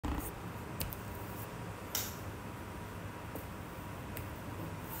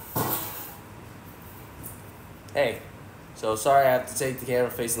Hey, so sorry I have to take the camera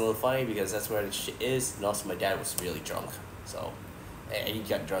facing a little funny because that's where the shit is, and also my dad was really drunk, so he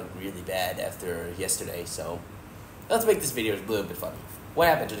got drunk really bad after yesterday. So let's make this video a little bit funny. What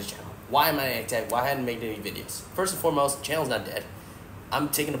happened to the channel? Why am I active? Why I hadn't made any videos? First and foremost, the channel's not dead. I'm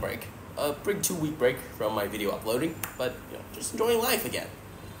taking a pretty 2-week break from my video uploading, but just enjoying life again.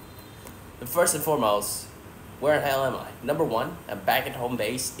 But first and foremost, where the hell am I? Number one, I'm back at home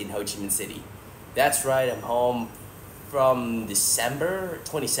base in Ho Chi Minh City. That's right, I'm home from December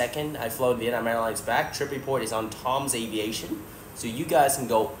 22nd. I flew Vietnam Airlines back. Trip report is on Tom's Aviation. So you guys can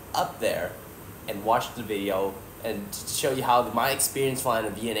go up there and watch the video and to show you how my experience flying a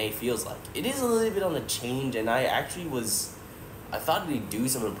VNA feels like. It is a little bit on the change, and I thought they'd do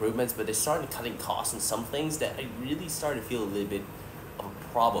some improvements, but they started cutting costs on some things that I really started to feel a little bit of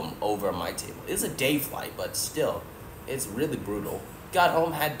a problem over on my table. It's a day flight, but still, it's really brutal. Got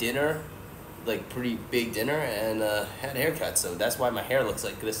home, had dinner, like pretty big dinner, and had a haircut, so that's why my hair looks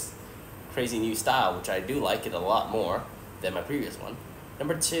like this crazy new style, which I do like it a lot more than my previous one.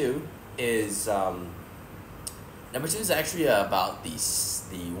 Number two is actually about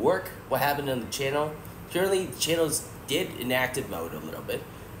the work, what happened on the channel. Currently, the channel's did inactive mode a little bit,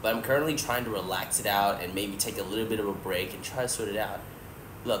 but I'm currently trying to relax it out and maybe take a little bit of a break and try to sort it out.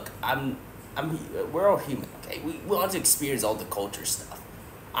 Look, we're all human, okay? We want to experience all the culture stuff.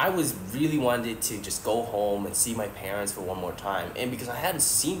 I was really wanted to just go home and see my parents for one more time, and because I hadn't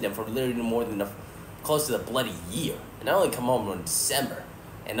seen them for literally close to the bloody year, and I only come home in December,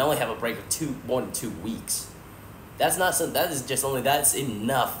 and I only have a break of more than 2 weeks. That's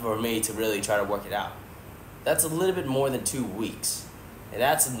enough for me to really try to work it out. That's a little bit more than 2 weeks, and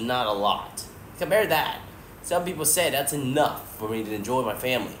that's not a lot. Compare that. Some people say that's enough for me to enjoy my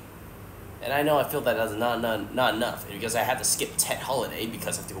family. And I know I feel that that's not enough, because I had to skip Tet holiday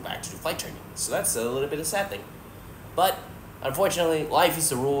because I have to go back to do flight training. So that's a little bit of a sad thing. But, unfortunately, life is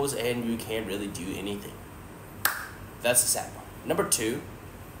the rules and you can't really do anything. That's the sad part. Number two,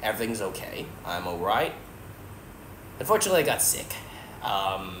 everything's okay. I'm alright. Unfortunately, I got sick.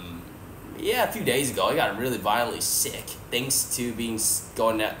 A few days ago, I got really violently sick. Thanks to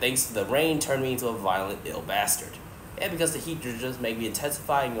the rain turned me into a violent, ill bastard. And because the heat just made me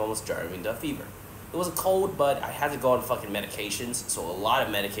intensify and almost drove me into a fever. It was a cold, but I had to go on fucking medications, so a lot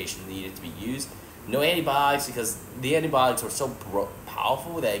of medication needed to be used. No antibiotics, because the antibiotics were so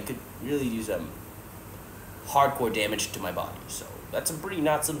powerful that it could really do some hardcore damage to my body. So that's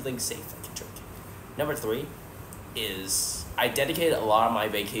not something safe I can drink. Number three is I dedicated a lot of my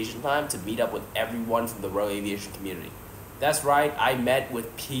vacation time to meet up with everyone from the Rogue Aviation community. That's right, I met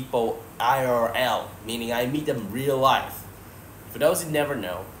with people IRL, meaning I meet them in real life. For those who never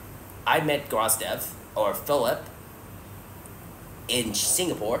know, I met Grosdev, or Philip, in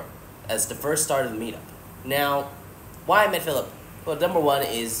Singapore as the first start of the meetup. Now, why I met Philip? Well, number one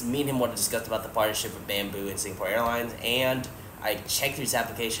is me and him wanted to discuss about the partnership with Bamboo and Singapore Airlines, and I checked his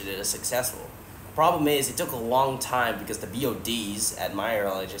application and it was successful. Problem is, it took a long time because the BODs at my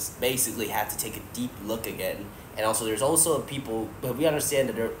airline just basically had to take a deep look again. And also, there's also people, but we understand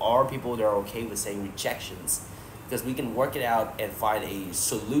that there are people that are okay with saying rejections because we can work it out and find a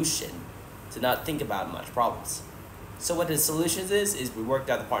solution to not think about much problems. So what the solution is we worked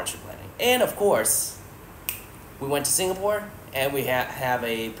out the partnership planning. And of course, we went to Singapore and we have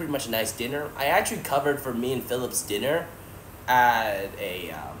a pretty much a nice dinner. I actually covered for me and Philip's dinner at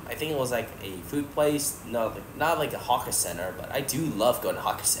I think it was like a food place, not like a hawker center, but I do love going to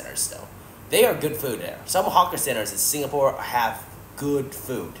hawker centers still. They are good food there. Some hawker centers in Singapore have good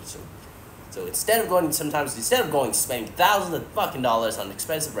food. So instead of spending thousands of fucking dollars on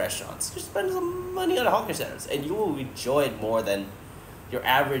expensive restaurants, just spend some money on hawker centers, and you will enjoy it more than your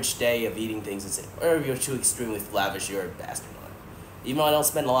average day of eating things in Singapore. Or if you're too extremely lavish, you're a bastard on it. Even though I don't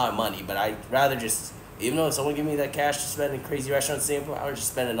spend a lot of money, but I'd rather just, even though if someone give me that cash to spend in crazy restaurants in Singapore, I would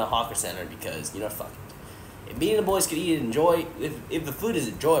just spend it in a hawker center because, fuck it. If me and the boys could eat and enjoy, if the food is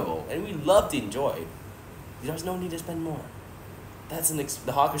enjoyable, and we love to enjoy, there's no need to spend more.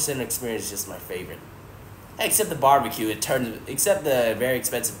 The hawker center experience is just my favorite. Except the barbecue, except the very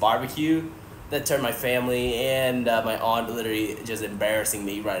expensive barbecue, that turned my family and my aunt literally just embarrassing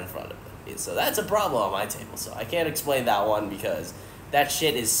me right in front of it. So that's a problem on my table, so I can't explain that one because that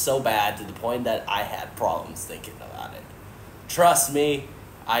shit is so bad to the point that I had problems thinking about it. Trust me,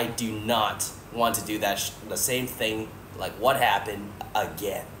 I do not want to do the same thing, like what happened,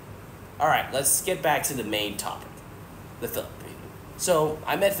 again. Alright, let's get back to the main topic, the Philip. So,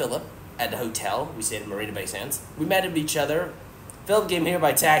 I met Philip at the hotel. We stayed at Marina Bay Sands. We met each other. Philip came here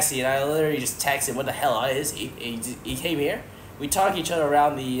by taxi, and I literally just texted him, what the hell is he? He came here. We talked each other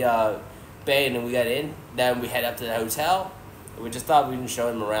around the Bay, and then we got in. Then we head up to the hotel. We just thought we would show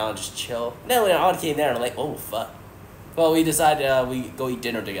him around, just chill. Then we all came there and like, oh fuck. Well, we decided we go eat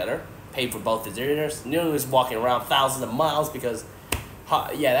dinner together. Paid for both the dinners. Knew he was walking around thousands of miles because,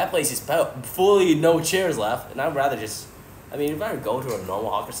 yeah, that place is fully no chairs left. And I'd rather just, I mean, if I would go to a normal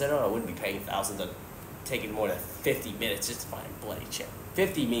hawker center, I wouldn't be paying thousands and taking more than 50 minutes just to find a bloody chair.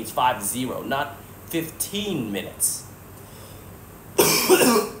 50 means 50, not 15 minutes.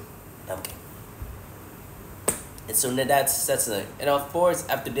 Okay. And so that's the thing. And of course,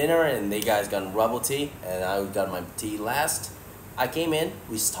 after dinner, and they guys got rubble tea, and I got my tea last. I came in,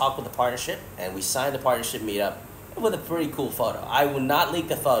 we talked with the partnership, and we signed the partnership meetup with a pretty cool photo. I will not leak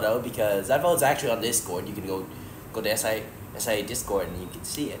the photo because that photo's actually on Discord. You can go to SIA Discord and you can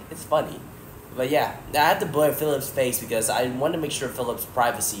see it. It's funny. But yeah, I had to blur Philip's face because I wanted to make sure Philip's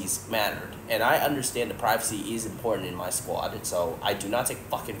privacy mattered. And I understand the privacy is important in my squad, so I do not take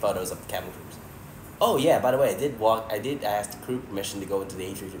fucking photos of the cabin crews. Oh yeah, by the way, I did ask the crew permission to go into the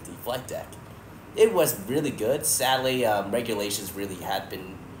A350 flight deck. It was really good. Sadly, regulations really had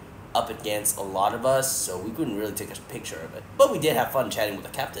been up against a lot of us, so we couldn't really take a picture of it. But we did have fun chatting with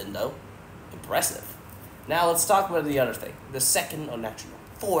the captain, though. Impressive. Now let's talk about the other thing. The second, or actually,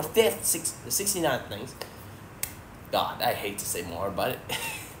 fourth, fifth, sixth, the 69th things. God, I hate to say more about it.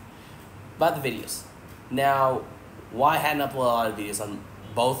 About the videos. Now, why I hadn't uploaded a lot of videos on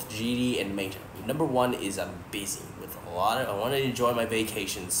both GD and the main channel? Number one is I'm busy with a lot of, I want to enjoy my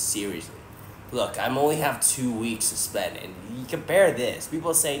vacations seriously. Look, I only have 2 weeks to spend, and you compare this,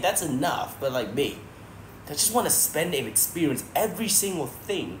 people are saying that's enough, but like me, I just want to spend and experience every single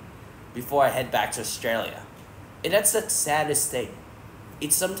thing before I head back to Australia. And that's the saddest thing.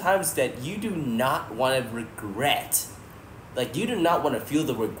 It's sometimes that you do not want to regret, like you do not want to feel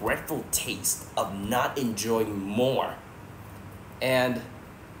the regretful taste of not enjoying more. And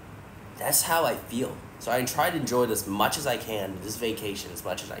that's how I feel. So I try to enjoy it as much as I can, this vacation as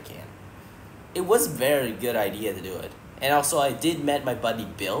much as I can. It was a very good idea to do it. And also I did met my buddy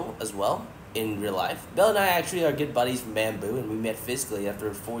Bill as well in real life. Bill and I actually are good buddies from Bamboo, and we met physically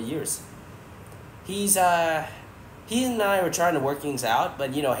after 4 years. He and I were trying to work things out,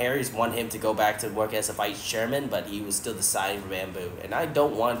 but you know, Harry's wanted him to go back to work as a vice chairman, but he was still deciding for Bamboo. And I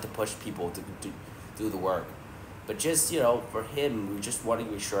don't want to push people to do the work. But just, you know, for him, we just wanted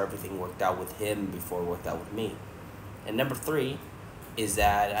to make sure everything worked out with him before it worked out with me. And number 3 is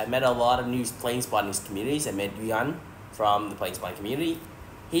that I met a lot of new plane spotting communities. I met Yuan from the plane spotting community.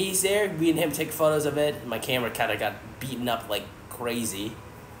 He's there, me and him take photos of it. My camera kind of got beaten up like crazy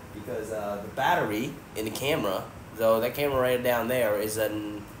because the battery in the camera, though that camera right down there is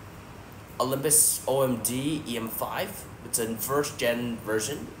an Olympus OMD EM5. It's a first gen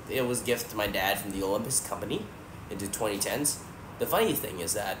version. It was gifted to my dad from the Olympus company into 2010s. The funny thing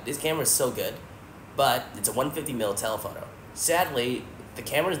is that this camera is so good, but it's a 150mm telephoto. Sadly, the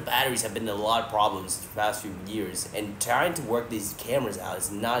camera's batteries have been in a lot of problems the past few years, and trying to work these cameras out is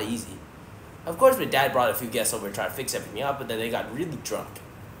not easy. Of course, my dad brought a few guests over to try to fix everything up, but then they got really drunk.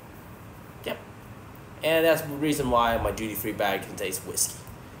 Yep. And that's the reason why my duty-free bag contains whiskey.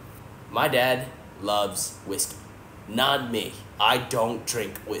 My dad loves whiskey. Not me. I don't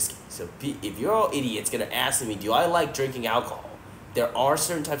drink whiskey. So if you're all idiots gonna ask me, do I like drinking alcohol? There are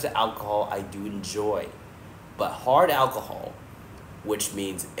certain types of alcohol I do enjoy. But hard alcohol, which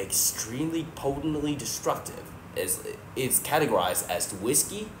means extremely potently destructive, is categorized as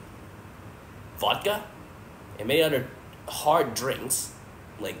whiskey, vodka, and many other hard drinks,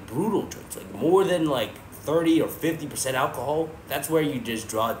 like brutal drinks, like more than like 30 or 50% alcohol. That's where you just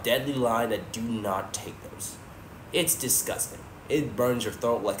draw a deadly line that do not take those. It's disgusting. It burns your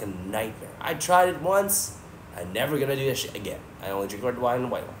throat like a nightmare. I tried it once. I'm never gonna do this shit again. I only drink red wine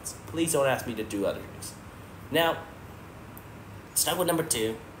and white wines. Please don't ask me to do other drinks. Now, start with number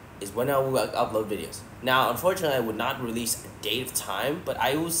 2 is when I will upload videos. Now, unfortunately, I would not release a date of time, but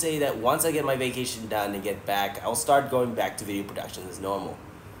I will say that once I get my vacation done and get back, I'll start going back to video production as normal.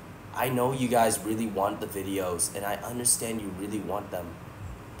 I know you guys really want the videos, and I understand you really want them,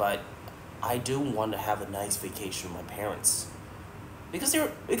 but I do want to have a nice vacation with my parents. Because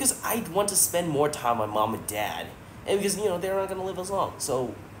I want to spend more time with my mom and dad, and because, you know, they're not going to live as long,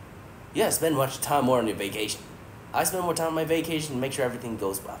 so yeah, spend much time more on your vacation. I spend more time on my vacation to make sure everything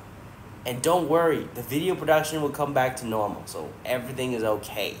goes well. And don't worry, the video production will come back to normal, so everything is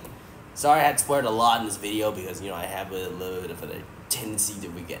okay. Sorry I had sweared a lot in this video because, you know, I have a little bit of a tendency to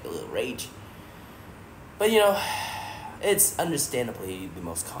get a little rage. But, you know, it's understandably the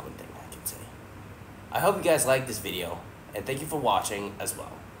most common thing I can say. I hope you guys like this video, and thank you for watching as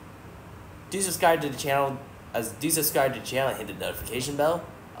well. Do subscribe to the channel and hit the notification bell.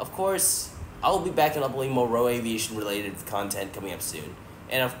 Of course, I will be back and uploading more Row Aviation related content coming up soon.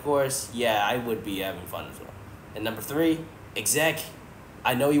 And of course, yeah, I would be having fun as well. And number 3, Exec,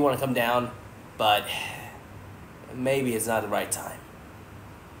 I know you want to come down, but maybe it's not the right time.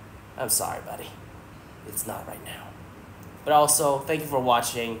 I'm sorry, buddy. It's not right now. But also, thank you for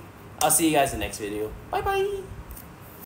watching. I'll see you guys in the next video. Bye-bye.